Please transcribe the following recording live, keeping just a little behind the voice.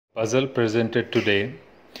Puzzle presented today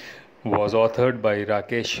was authored by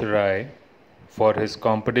Rakesh Rai for his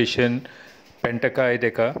competition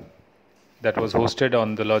Pentakaideca that was hosted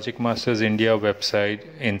on the Logic Masters India website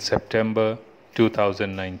in September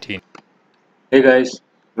 2019. Hey guys,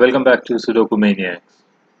 welcome back to SudokuManiacs.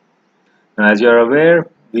 Now, as you are aware,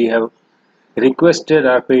 we have requested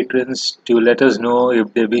our patrons to let us know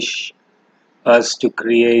if they wish us to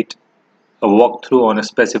create a walkthrough on a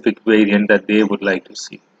specific variant that they would like to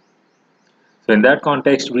see. So in that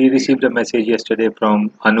context, we received a message yesterday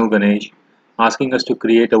from Anu Ganesh asking us to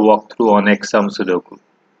create a walkthrough on X Sums Sudoku.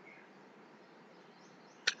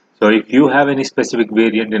 So if you have any specific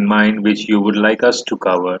variant in mind which you would like us to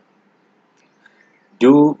cover,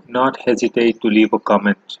 do not hesitate to leave a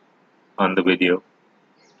comment on the video.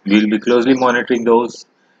 We'll be closely monitoring those,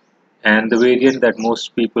 and the variant that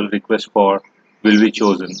most people request for will be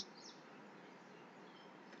chosen.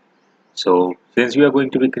 So since we are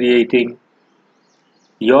going to be creating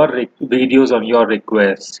your videos on your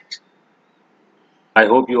requests, I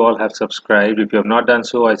hope you all have subscribed. If you have not done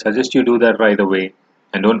so, I suggest you do that right away,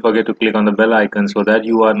 and don't forget to click on the bell icon so that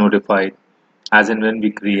you are notified as and when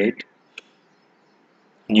we create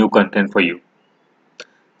new content for you.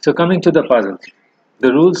 So coming to the puzzles,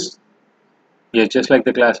 the rules, yes, just like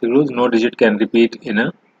the classic rules, no digit can repeat in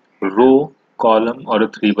a row, column or a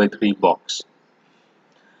 3x3 box.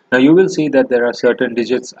 Now you will see that there are certain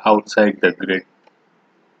digits outside the grid.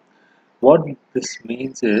 What this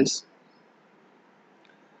means is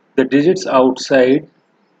the digits outside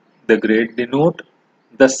the grid denote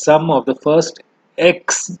the sum of the first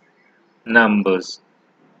x numbers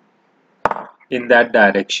in that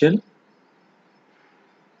direction.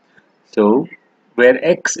 So where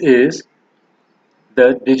x is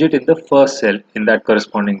the digit in the first cell in that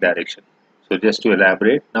corresponding direction. So just to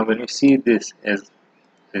elaborate, now when we see this as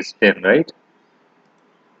 10, right?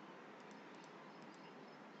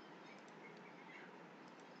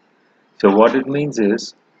 So what it means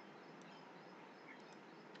is,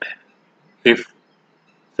 if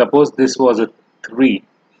suppose this was a 3,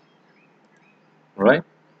 right?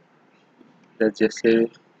 Let's just say,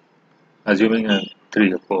 assuming a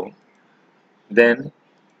 3 or 4, then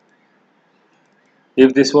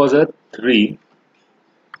if this was a 3,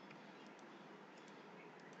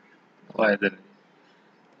 why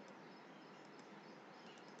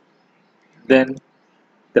then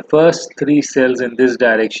the first 3 cells in this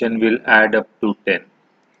direction will add up to 10.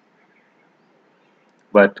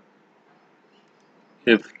 But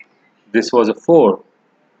if this was a 4,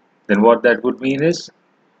 then what that would mean is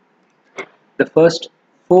the first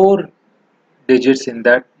 4 digits in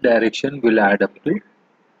that direction will add up to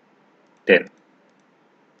 10.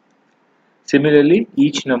 Similarly,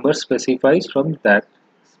 each number specifies from that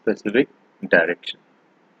specific direction.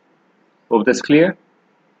 Hope that's clear.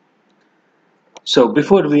 So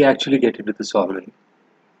before we actually get into the solving,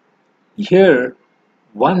 here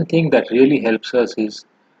one thing that really helps us is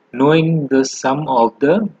knowing the sum of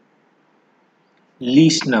the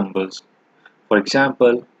least numbers. For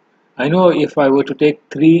example, I know if I were to take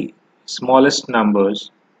 3 smallest numbers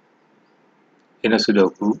in a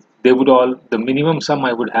Sudoku, they would all, the minimum sum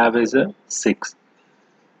I would have is a 6.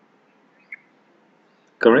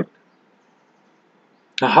 Correct?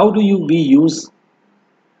 Now how do we use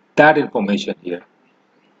that information here?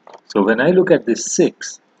 So when I look at this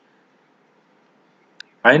 6,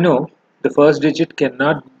 I know the first digit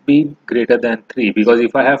cannot be greater than 3, because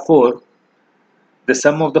if I have 4, the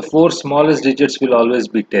sum of the 4 smallest digits will always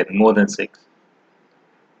be 10, more than 6.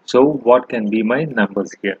 So what can be my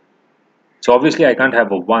numbers here? So obviously I can't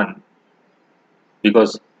have a 1,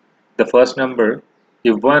 because the first number,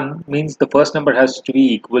 if 1 means the first number has to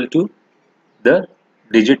be equal to the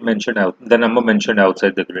digit mentioned out, the number mentioned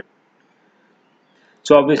outside the grid.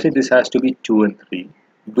 So obviously this has to be 2 and 3,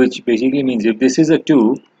 which basically means if this is a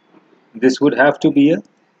 2, this would have to be a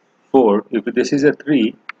 4. If this is a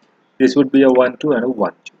 3, this would be a 1 2 and a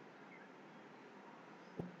 1 2.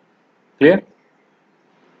 Clear?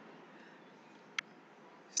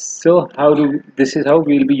 So this is how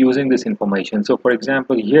we'll be using this information. So for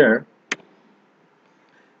example here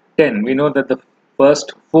 10, we know that the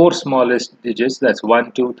first 4 smallest digits, that's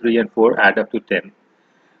 1 2 3 and 4, add up to 10,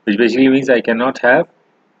 which basically means I cannot have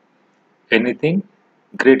anything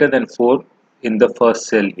greater than 4 in the first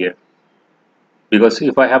cell here, because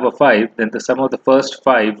if I have a 5, then the sum of the first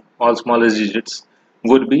 5 all smallest digits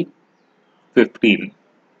would be 15.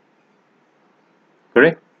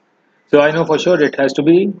 Correct? So I know for sure it has to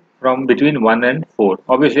be from between 1 and 4.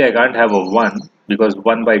 Obviously I can't have a 1, because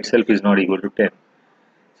 1 by itself is not equal to 10.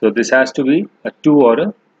 So this has to be a 2 or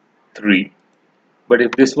a 3. But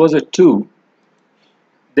if this was a 2,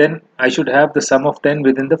 then I should have the sum of 10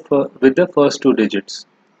 within with the first two digits,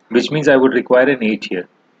 which means I would require an 8 here,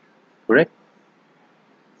 correct?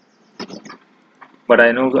 But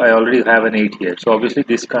I know I already have an 8 here, so obviously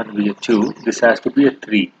this can't be a 2, this has to be a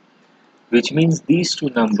 3, which means these two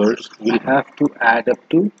numbers will have to add up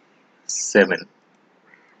to 7.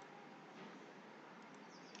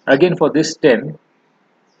 Again, for this 10,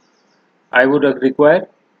 I would require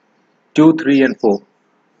 2, 3 and 4.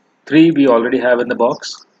 3 we already have in the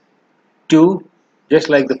box. 2, just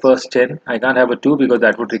like the first 10, I can't have a 2 because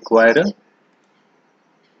that would require a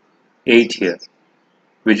 8 here,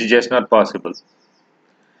 which is just not possible.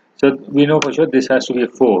 So we know for sure this has to be a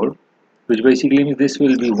 4, which basically means this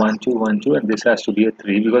will be 1, 2, 1, 2, and this has to be a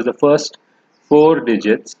 3 because the first 4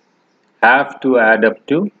 digits have to add up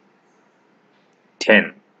to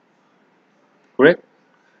 10, correct?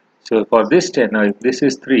 So for this 10, now if this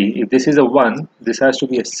is 3, if this is a 1, this has to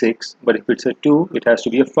be a 6, but if it's a 2, it has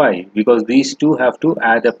to be a 5 because these two have to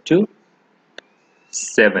add up to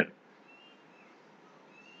 7.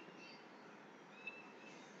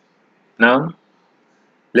 Now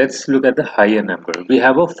let's look at the higher number. We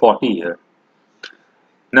have a 40 here.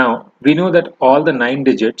 Now we know that all the 9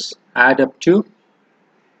 digits add up to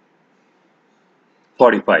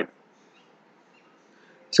 45.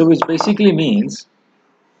 So which basically means,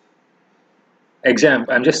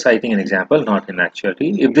 I'm just citing an example, not in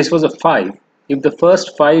actuality. If this was a 5, if the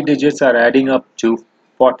first 5 digits are adding up to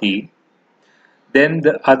 40, then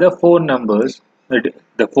the other 4 numbers,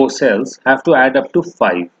 the 4 cells, have to add up to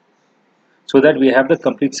 5, so that we have the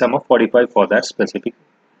complete sum of 45 for that specific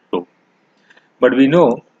row. But we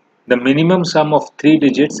know the minimum sum of 3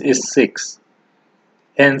 digits is 6.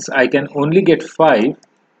 Hence, I can only get 5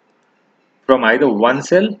 from either one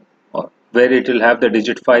cell, where it will have the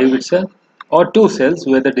digit 5 itself, or 2 cells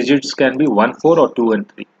where the digits can be 1, 4 or 2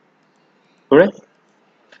 and 3. Correct?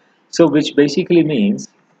 So which basically means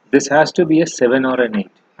this has to be a 7 or an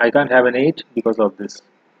 8. I can't have an 8 because of this,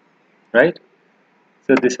 right?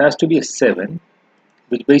 So this has to be a 7,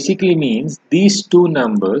 which basically means these two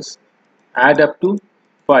numbers add up to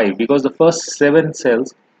 5 because the first 7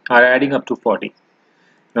 cells are adding up to 40.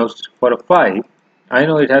 Now for a 5, I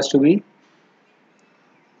know it has to be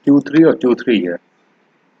 2, 3 or 2, 3 here.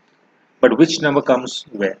 But which number comes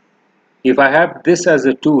where? If I have this as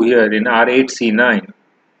a 2 here in R8C9,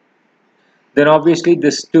 then obviously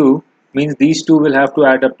this 2 means these two will have to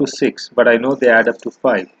add up to 6, but I know they add up to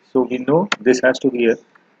 5. So we know this has to be a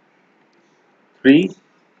 3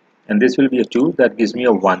 and this will be a 2, that gives me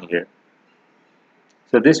a 1 here.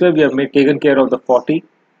 So this way we have taken care of the 40.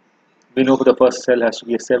 We know the first cell has to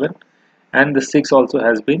be a 7 and the 6 also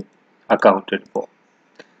has been accounted for.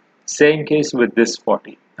 Same case with this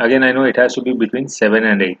 40. Again, I know it has to be between 7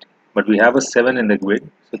 and 8, but we have a 7 in the grid,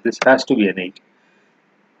 so this has to be an 8.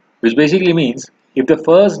 Which basically means if the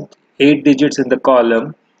first 8 digits in the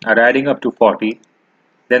column are adding up to 40,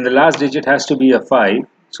 then the last digit has to be a 5,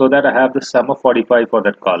 so that I have the sum of 45 for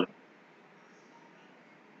that column.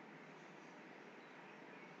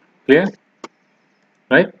 Clear?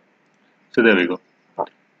 Right? So there we go.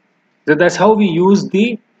 So that's how we use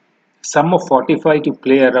the sum of 45 to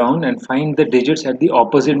play around and find the digits at the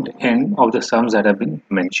opposite end of the sums that have been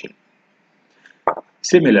mentioned.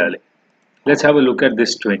 Similarly, let's have a look at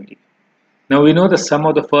this 20. Now we know the sum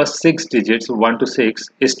of the first 6 digits, 1 to 6,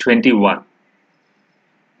 is 21.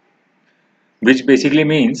 Which basically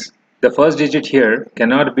means the first digit here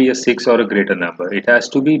cannot be a 6 or a greater number. It has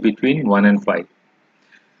to be between 1 and 5.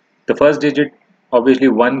 The first digit, obviously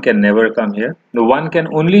 1 can never come here. The 1 can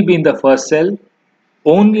only be in the first cell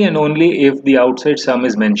only and only if the outside sum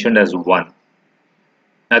is mentioned as 1.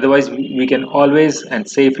 Otherwise, we can always and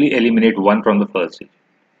safely eliminate 1 from the first digit.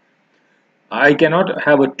 I cannot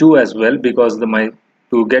have a 2 as well because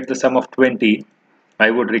to get the sum of 20, I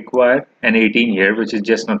would require an 18 here, which is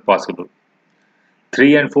just not possible.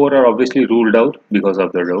 3 and 4 are obviously ruled out because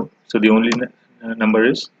of the row. So the only number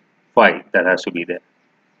is 5 that has to be there.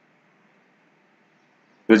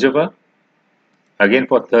 Rujava, again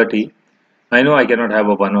for 30, I know I cannot have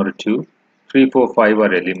a 1 or a 2. 3, 4, 5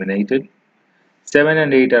 are eliminated. 7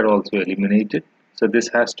 and 8 are also eliminated. So this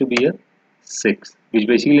has to be a 6, which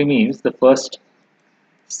basically means the first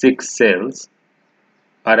 6 cells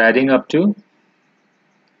are adding up to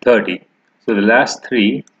 30. So the last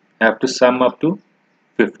 3 have to sum up to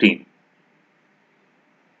 15.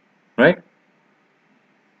 Right?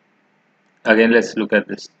 Again, let's look at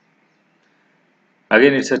this.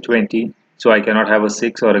 Again, it's a 20, so I cannot have a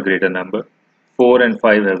 6 or a greater number. 4 and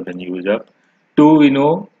 5 have been used up. 2 we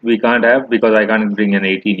know we can't have because I can't bring an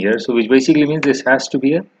 18 here. So which basically means this has to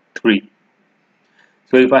be a 3.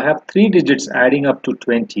 So if I have 3 digits adding up to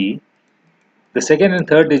 20, the second and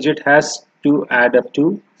third digit has to add up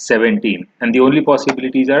to 17, and the only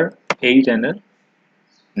possibilities are 8 and a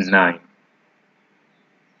 9.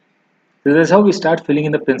 So that's how we start filling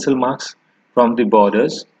in the pencil marks from the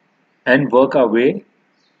borders and work our way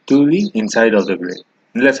to the inside of the grid.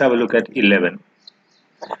 Let's have a look at 11.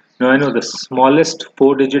 Now I know the smallest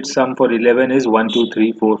 4-digit sum for 11 is 1, 2,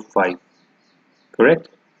 3, 4, 5. Correct?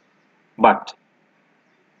 But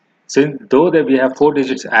since though that we have 4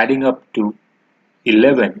 digits adding up to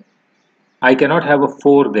 11, I cannot have a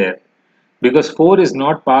 4 there because 4 is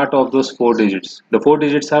not part of those 4 digits. The 4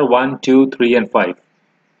 digits are 1, 2, 3 and 5.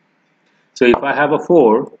 So if I have a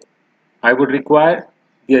 4, I would require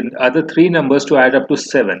the other 3 numbers to add up to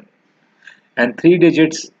 7. And 3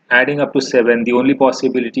 digits adding up to 7, the only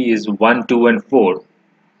possibility is 1, 2 and 4,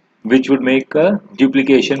 which would make a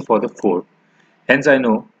duplication for the 4. Hence I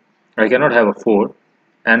know I cannot have a 4,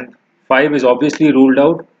 and 5 is obviously ruled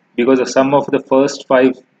out because the sum of the first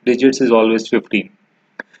 5 digits is always 15.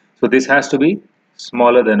 So this has to be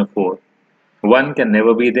smaller than a 4. 1 can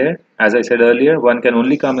never be there. As I said earlier, 1 can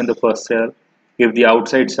only come in the first cell if the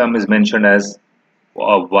outside sum is mentioned as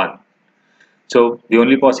 1. So the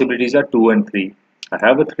only possibilities are 2 and 3. I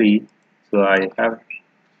have a 3, so I have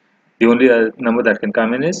the only number that can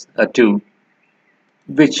come in is a 2,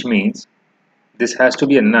 which means this has to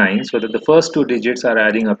be a 9, so that the first 2 digits are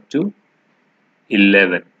adding up to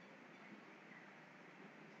 11.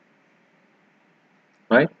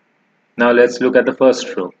 Right? Now let's look at the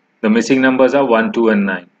first row. The missing numbers are 1, 2 and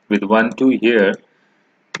 9. With 1, 2 here,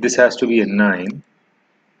 this has to be a 9.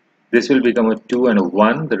 This will become a 2 and a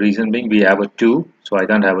 1. The reason being we have a 2, so I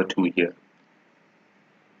can't have a 2 here.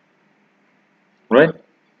 Right?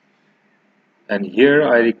 And here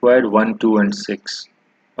I required 1, 2 and 6.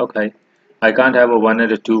 Okay. I can't have a 1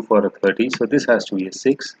 and a 2 for a 30, so this has to be a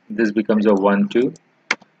 6. This becomes a 1, 2.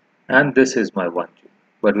 And this is my 1, 2.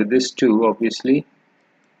 But with this 2, obviously,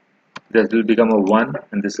 this will become a 1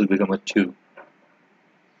 and this will become a 2.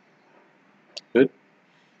 Good.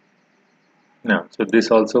 Now, so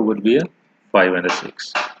this also would be a 5 and a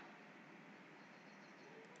 6.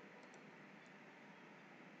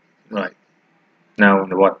 Right. Now,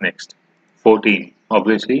 what next? 14.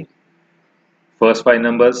 Obviously, first 5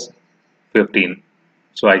 numbers, 15.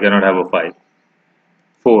 So I cannot have a 5.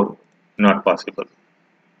 4, not possible.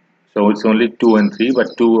 So it's only 2 and 3,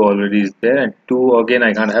 but 2 already is there, and 2 again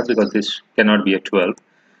I can't have because this cannot be a 12.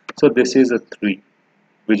 So this is a 3,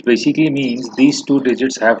 which basically means these 2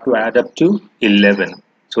 digits have to add up to 11,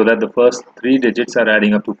 so that the first 3 digits are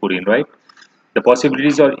adding up to 14, right? The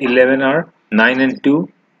possibilities of 11 are 9 and 2,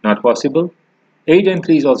 not possible. 8 and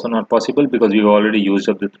 3 is also not possible because we've already used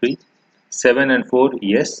up the 3. 7 and 4,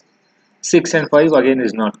 yes. 6 and 5 again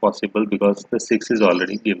is not possible because the 6 is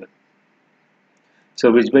already given.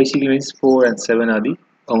 So which basically means 4 and 7 are the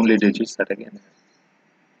only digits that again have.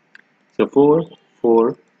 So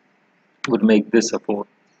 4 would make this a 4.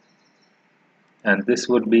 And this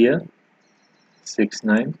would be a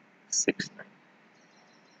 6969.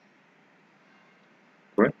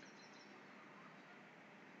 Correct?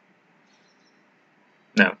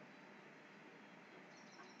 Now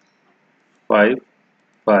 5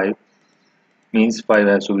 means 5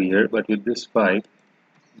 has to be here, but with this 5,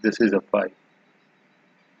 this is a 5.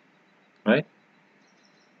 Right?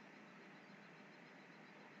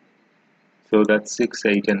 So that's 6,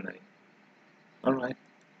 8 and 9. Alright.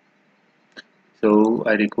 So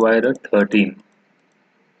I require a 13.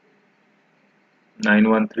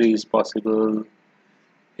 913 is possible.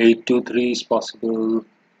 823 is possible.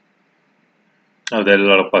 Oh, there are a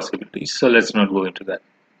lot of possibilities. So let's not go into that.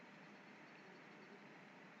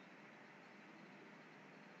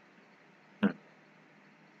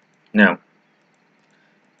 Now,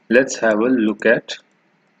 let's have a look at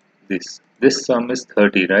this. This sum is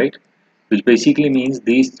 30, right? Which basically means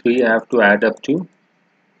these 3 have to add up to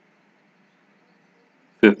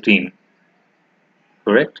 15.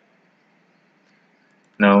 Correct?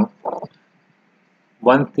 Now,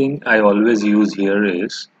 one thing I always use here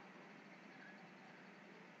is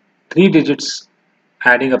 3 digits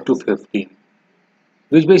adding up to 15,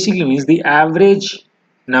 which basically means the average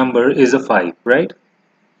number is a 5, right?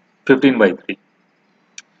 15 by 3.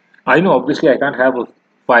 I know obviously I can't have a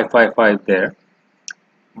 555 there,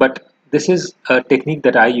 but this is a technique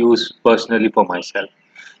that I use personally for myself.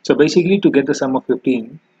 So basically, to get the sum of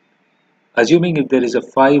 15, assuming if there is a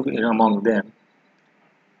 5 in among them,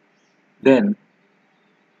 then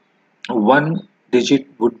one digit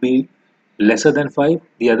would be lesser than 5,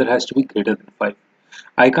 the other has to be greater than 5.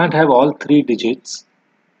 I can't have all 3 digits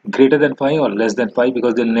greater than 5 or less than 5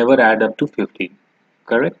 because they'll never add up to 15.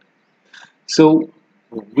 correct? So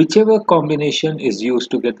whichever combination is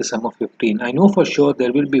used to get the sum of 15, I know for sure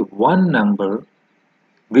there will be one number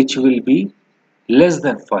which will be less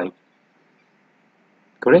than 5,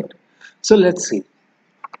 correct? So let's see.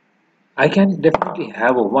 I can definitely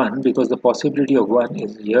have a 1 because the possibility of 1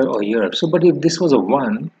 is here or here. So, but if this was a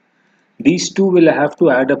 1, these two will have to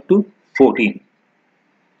add up to 14.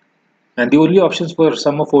 And the only options for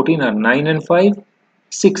sum of 14 are 9 and 5,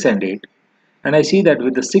 6 and 8. And I see that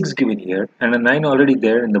with the 6 given here and a 9 already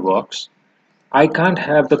there in the box, I can't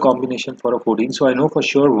have the combination for a 14. So I know for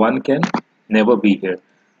sure 1 can never be here.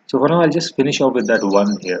 So for now I'll just finish off with that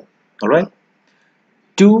 1 here. Alright.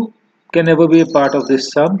 2 can never be a part of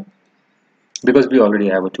this sum because we already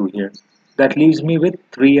have a 2 here. That leaves me with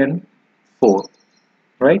 3 and 4.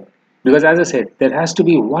 Right? Because as I said, there has to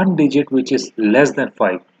be one digit which is less than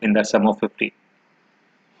 5 in the sum of 15.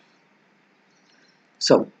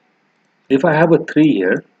 So if I have a 3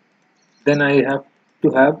 here, then I have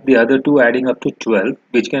to have the other two adding up to 12,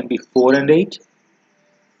 which can be 4 and 8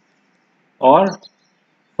 or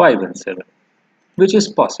 5 and 7, which is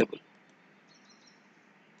possible.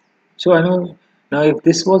 So I know now if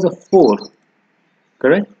this was a 4,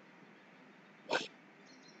 correct?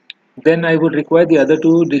 Then I would require the other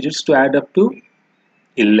two digits to add up to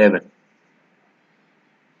 11.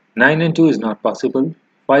 9 and 2 is not possible.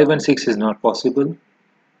 5 and 6 is not possible.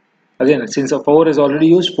 Again, since a 4 is already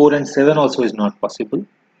used, 4 and 7 also is not possible.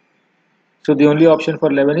 So the only option for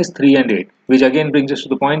 11 is 3 and 8, which again brings us to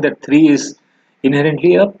the point that 3 is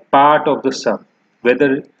inherently a part of the sum.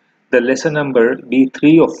 Whether the lesser number be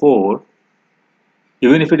 3 or 4,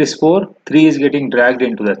 even if it is 4, 3 is getting dragged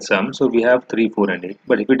into that sum. So we have 3, 4 and 8.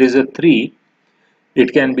 But if it is a 3,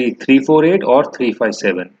 it can be 3, 4, 8 or 3, 5,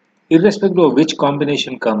 7. Irrespective of which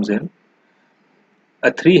combination comes in,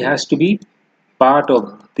 a 3 has to be part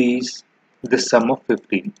of the sum of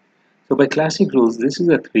 15. So by classic rules, this is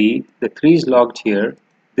a 3, the 3 is logged here,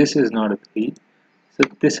 this is not a 3, so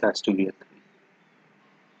this has to be a 3.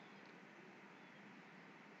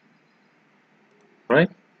 Right?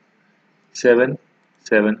 7,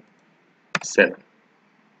 7, 7.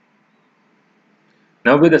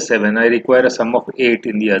 Now with the 7, I require a sum of 8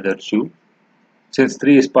 in the other two. Since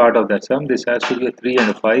 3 is part of that sum, this has to be a 3 and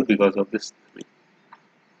a 5 because of this 3.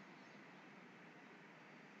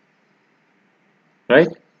 Right?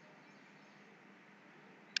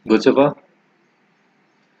 Good so far?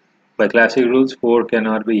 By classic rules, 4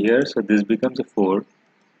 cannot be here, so this becomes a 4.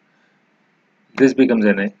 This becomes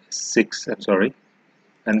an 6, I'm sorry,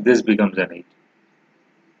 and this becomes an 8.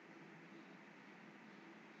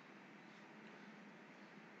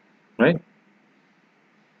 Right?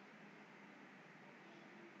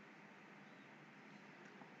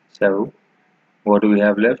 So, what do we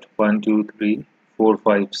have left? 1, 2, 3, 4,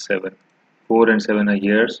 5, 7. 4 and 7 are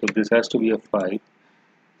here, so this has to be a 5.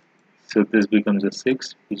 So this becomes a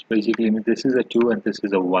 6, which basically means this is a 2 and this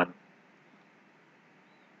is a 1.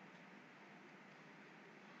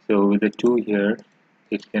 So with the 2 here,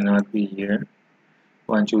 it cannot be here.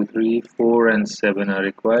 1, 2, 3, 4 and 7 are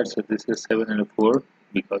required, so this is 7 and a 4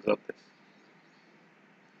 because of this.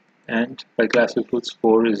 And by classic rules,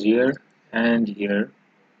 4 is here and here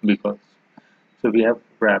because. So we have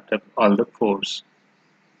wrapped up all the 4s.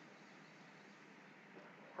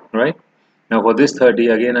 Right? Now for this 30,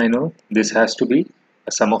 again I know this has to be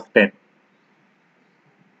a sum of 10.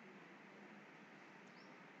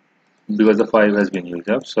 Because the 5 has been used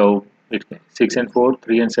up. So 6 and 4,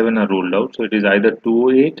 3 and 7 are ruled out. So it is either 2,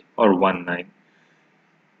 8 or 1, 9.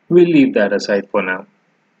 We'll leave that aside for now.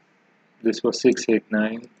 This was 6, 8,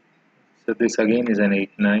 9. So this again is an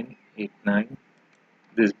 8, 9, 8, 9.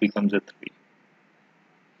 This becomes a 3.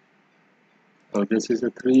 So this is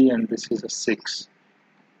a 3 and this is a 6.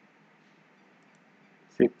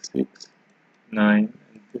 6, 6, 9.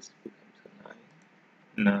 And this becomes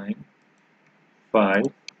a 9, 9, 5,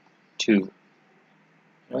 2.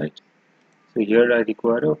 Right? So here I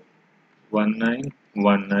require a 1, 9,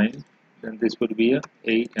 1, 9. Then this would be a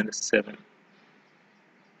 8 and a 7.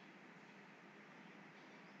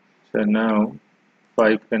 So now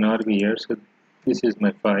 5 cannot be here, so this is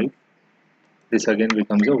my 5. This again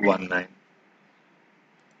becomes a 1, 9.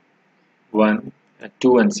 1,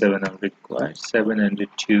 2 and 7 are required. 7 and a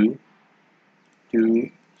 2.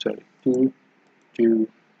 2, 2, 2.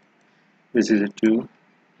 This is a 2.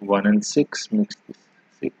 1 and 6 makes this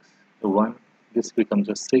 6. So 1. This becomes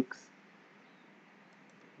a 6.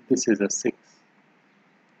 This is a 6.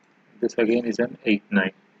 This again is an 8,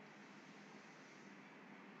 9.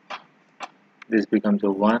 This becomes a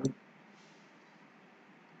 1,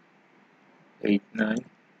 8, 9,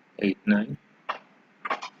 8, 9.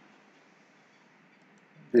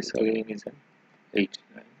 This again is an 8,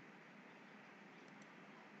 9,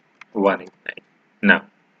 1, 8, 9. Now,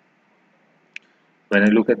 when I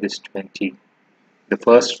look at this 20, the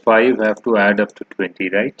first 5 have to add up to 20,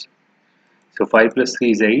 right? So 5 plus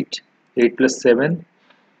 3 is 8, 8 plus 7,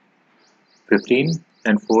 15,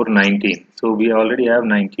 and 4, 19. So we already have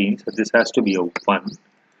 19, so this has to be a 1.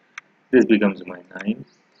 This becomes my 9.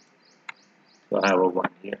 So I have a 1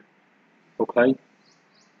 here. Okay.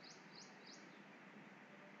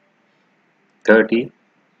 30.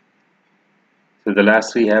 So the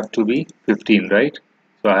last 3 have to be 15, right?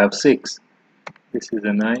 So I have 6. This is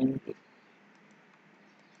a 9,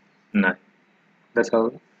 9. That's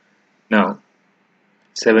how. Now,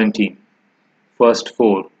 17. First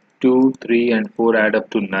 4. 2, 3, and 4 add up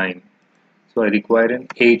to 9. So I require an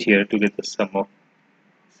 8 here to get the sum of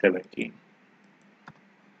 17.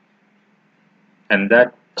 And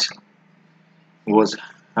that was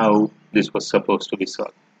how this was supposed to be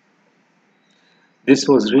solved. This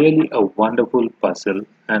was really a wonderful puzzle,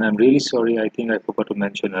 and I'm really sorry, I think I forgot to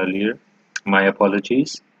mention earlier. My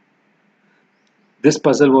apologies. This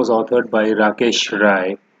puzzle was authored by Rakesh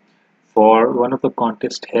Rai for one of the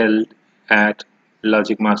contests held at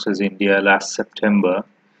Logic Masters India last September,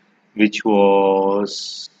 which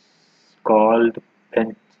was called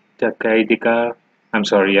Pentakaideca. I'm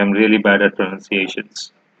sorry, I'm really bad at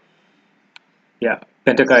pronunciations. Yeah,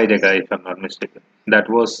 Pentakaideca, if I'm not mistaken. That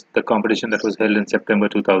was the competition that was held in September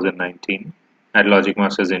 2019 at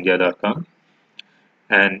logicmastersindia.com.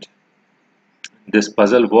 And this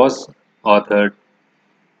puzzle was authored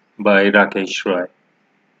by Rakesh Rai.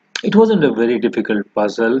 It wasn't a very difficult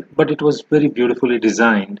puzzle, but it was very beautifully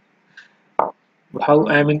designed.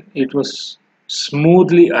 It was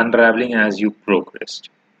smoothly unraveling as you progressed.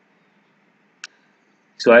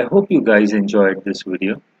 So I hope you guys enjoyed this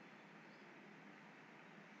video.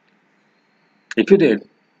 If you did,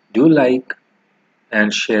 do like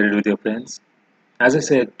and share it with your friends. As I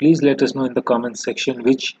said, please let us know in the comments section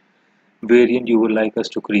which variant you would like us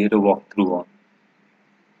to create a walkthrough on.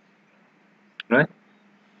 Right?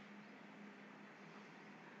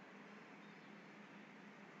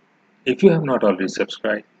 If you have not already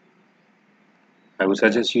subscribed, I would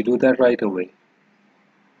suggest you do that right away.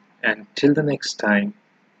 And till the next time,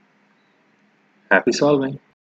 happy solving!